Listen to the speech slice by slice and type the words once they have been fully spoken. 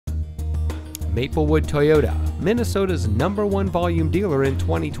Maplewood Toyota, Minnesota's #1 volume dealer in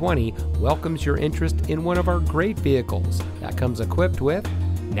 2020, welcomes your interest in one of our great vehicles that comes equipped with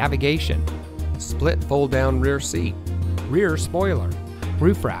navigation, split fold-down rear seat, rear spoiler,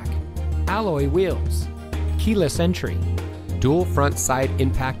 roof rack, alloy wheels, keyless entry, dual front side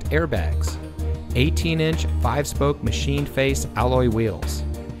impact airbags, 18-inch 5-spoke machined face alloy wheels,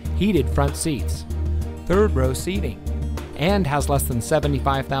 heated front seats, third row seating, and has less than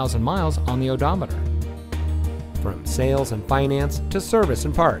 75,000 miles on the odometer. From sales and finance to service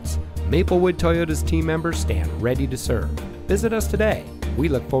and parts, Maplewood Toyota's team members stand ready to serve. Visit us today. We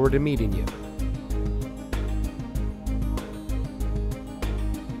look forward to meeting you.